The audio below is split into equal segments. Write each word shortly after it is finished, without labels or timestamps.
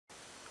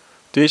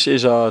This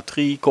is a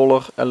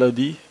 3-color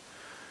LED.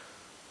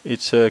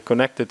 It's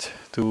connected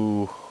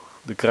to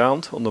the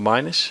ground on the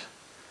minus,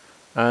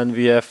 and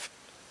we have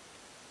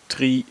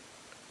 3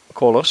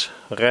 colors,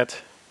 red,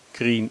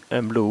 green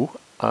and blue,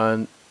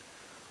 and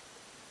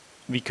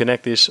we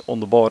connect this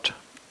on the board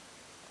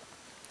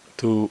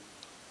to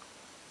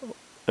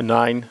a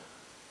 9,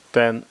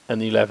 10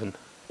 and 11.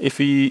 If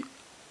we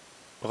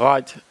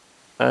write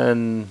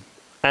an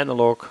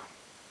analog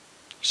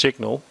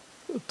signal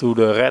to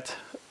the red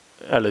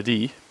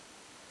LED,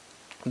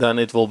 then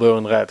it will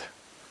burn red.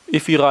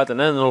 If we write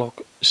an analog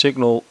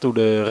signal to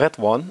the red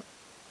one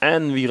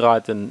and we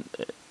write an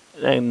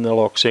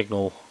analog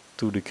signal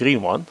to the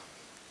green one,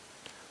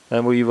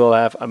 then we will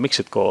have a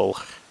mixed color.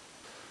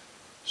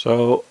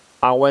 So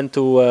I went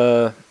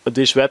to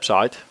this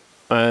website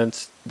and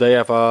they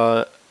have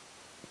a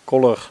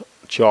color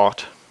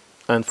chart,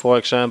 and for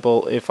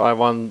example, if I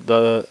want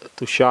to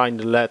shine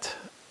the LED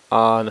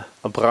on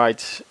a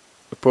bright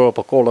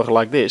purple color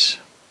like this,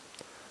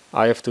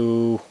 I have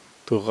to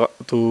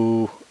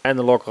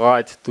analog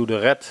write to the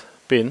red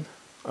pin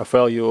a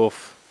value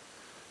of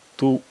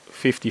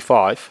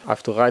 255. I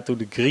have to write to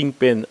the green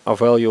pin a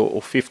value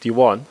of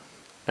 51,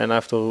 and I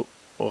have to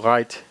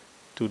write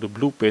to the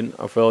blue pin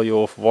a value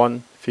of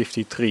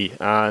 153.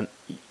 And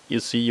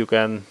you see, you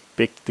can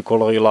pick the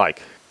color you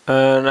like.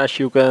 And as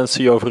you can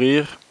see over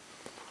here,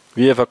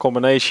 we have a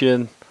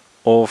combination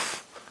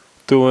of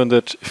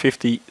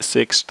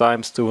 256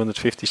 times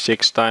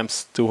 256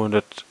 times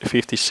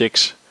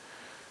 256,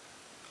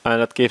 and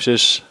that gives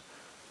us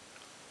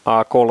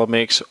a color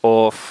mix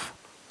of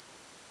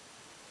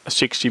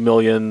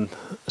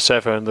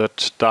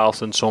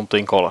 60,700,000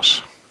 something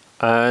colors.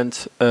 And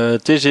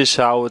this is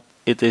how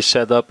it is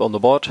set up on the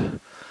board.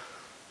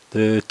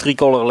 The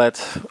 3-color LED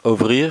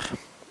over here,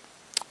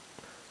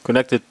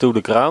 connected to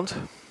the ground.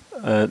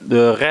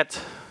 The red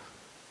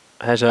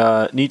has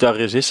need a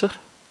resistor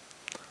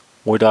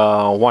with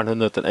a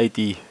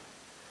 180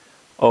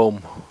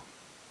 ohm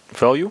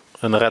value,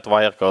 and the red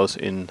wire goes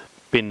in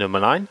pin number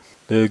 9.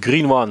 The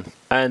green one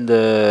and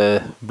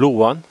the blue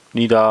one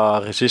need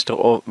a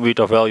resistor with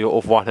a value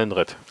of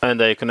 100, and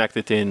they are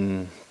connected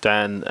in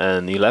 10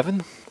 and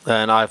 11.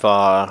 And I have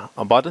a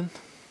button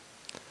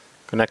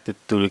connected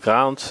to the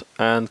ground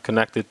and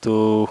connected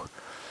to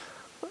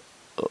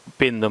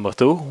pin number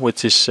 2,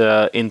 which is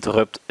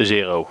interrupt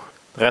 0.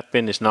 The red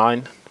pin is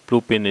 9,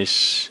 blue pin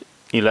is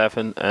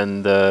 11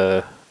 and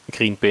the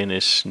green pin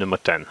is number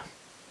 10.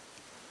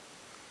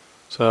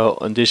 So,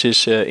 and this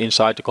is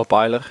inside the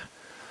compiler.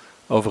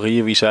 Over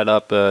here we set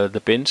up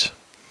the pins.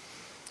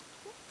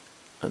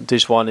 And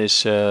this one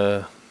is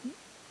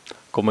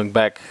coming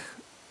back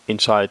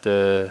inside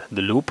the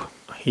loop.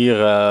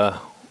 Here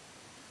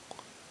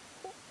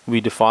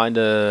we define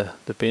the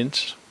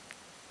pins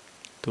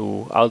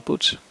to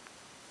outputs.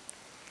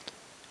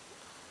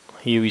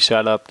 Here we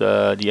set up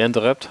the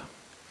interrupt.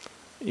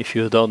 If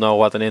you don't know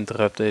what an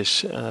interrupt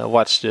is,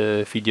 watch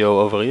the video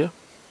over here.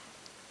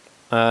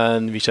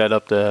 And we set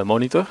up the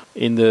monitor.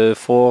 In the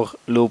for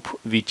loop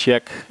we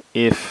check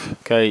if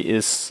k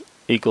is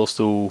equals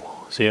to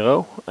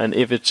 0, and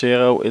if it's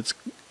 0,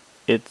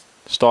 it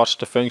starts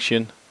the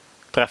function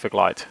traffic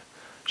light.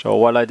 So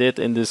what I did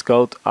in this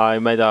code, I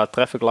made a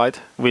traffic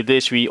light. With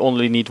this we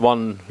only need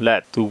one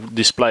LED to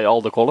display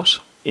all the colors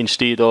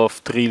instead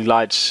of 3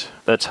 lights.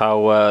 That's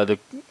how the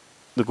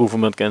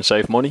government can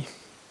save money.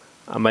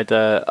 I made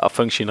a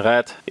function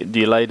red,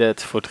 delayed it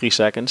for 3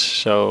 seconds,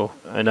 so,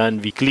 and then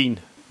we clean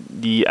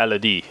the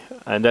LED,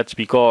 and that's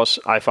because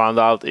I found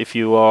out if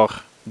you are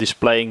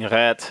displaying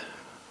red,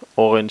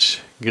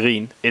 orange,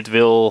 green, it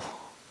will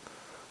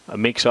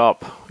mix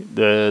up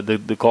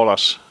the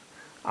colors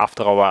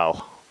after a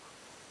while.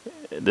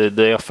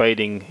 They are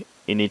fading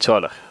in each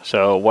other.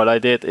 So what I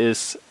did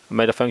is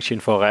made a function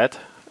for red,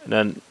 and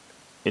then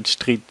it's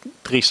 3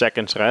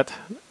 seconds red,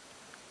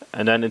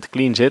 and then it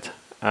cleans it,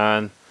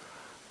 and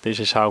this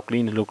is how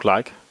clean it looks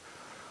like.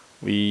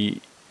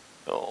 We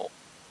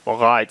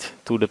write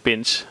to the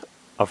pins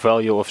a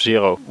value of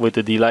 0 with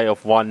a delay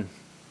of 1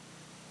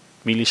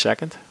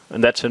 millisecond,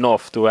 and that's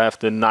enough to have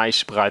the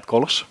nice bright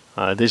colors.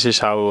 This is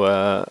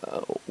how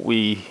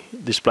we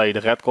display the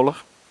red color.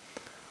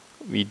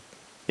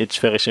 It's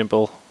very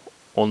simple.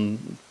 On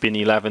pin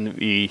 11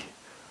 we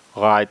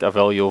write a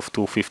value of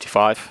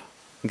 255,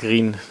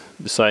 green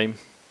the same,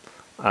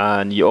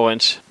 and the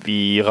orange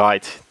we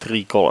write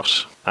 3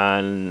 colors.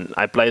 And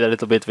I played a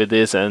little bit with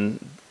this, and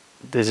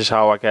this is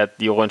how I get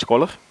the orange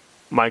color.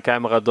 My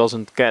camera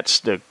doesn't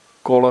catch the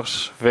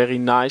colors very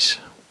nice,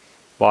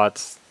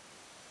 but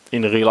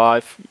in real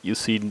life you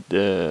see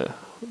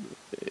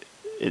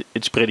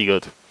it's pretty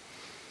good.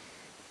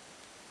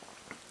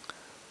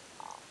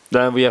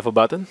 Then we have a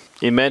button.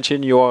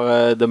 Imagine you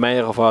are the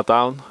mayor of our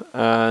town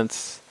and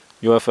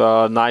you have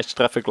a nice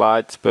traffic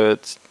light,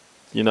 but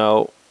you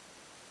know,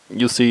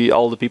 you see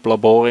all the people are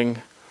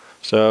boring,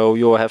 so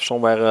you have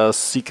somewhere a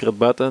secret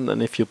button,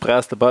 and if you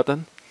press the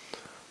button,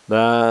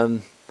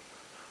 then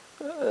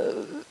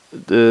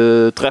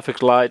the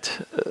traffic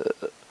light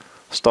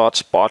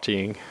starts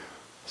partying.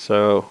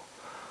 So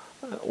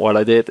What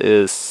I did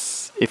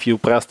is, if you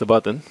press the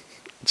button,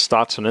 it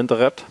starts an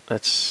interrupt.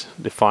 That's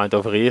defined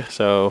over here.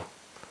 So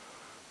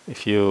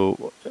if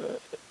you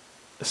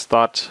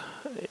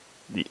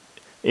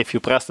if you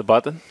press the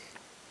button,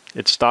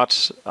 it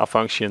starts a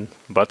function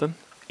button.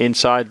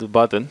 Inside the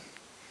button,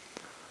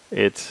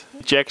 it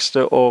checks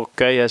or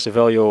K has a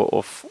value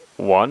of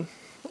 1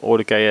 or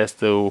the K has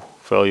the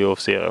value of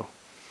 0.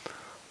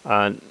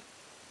 And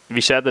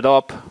we set it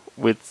up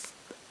with,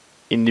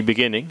 in the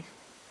beginning,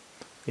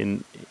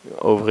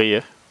 over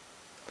here,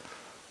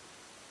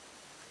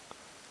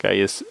 K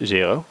is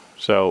 0.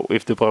 So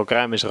if the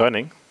program is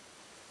running,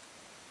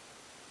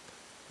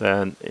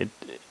 then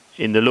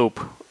in the loop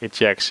it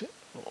checks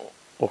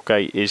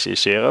OK is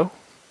 0,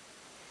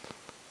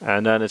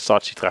 and then it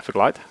starts the traffic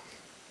light,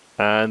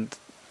 and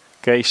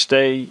K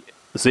stay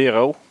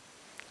 0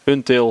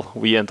 until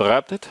we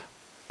interrupt it,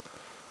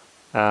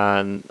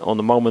 and on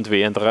the moment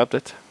we interrupt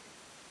it,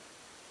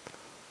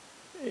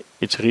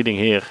 it's reading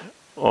here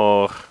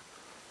or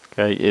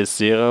K is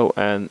 0,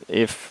 and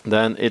if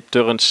then it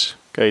turns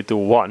K to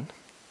 1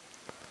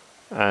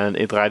 and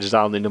it writes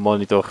down in the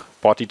monitor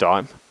party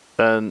time,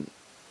 then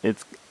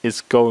it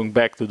is going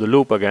back to the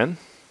loop again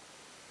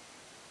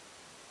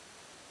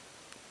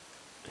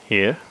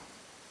here,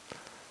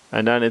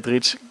 and then it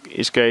reads,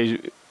 is K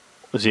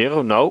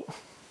 0? No,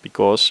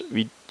 because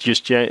we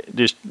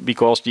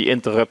because the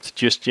interrupt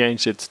just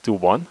changed it to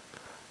 1.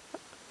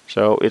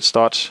 So it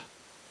starts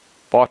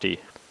party.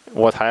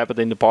 What happened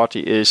in the party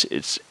is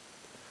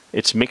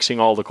it's mixing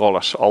all the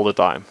colors all the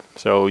time,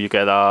 so you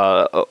get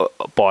a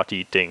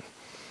party thing.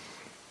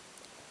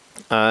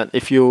 And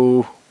if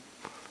you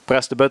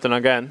press the button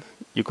again,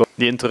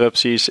 the interrupt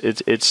sees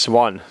it's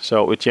 1,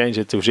 so it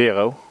changes it to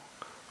 0,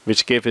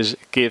 which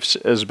gives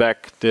us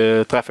back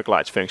the traffic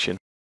lights function.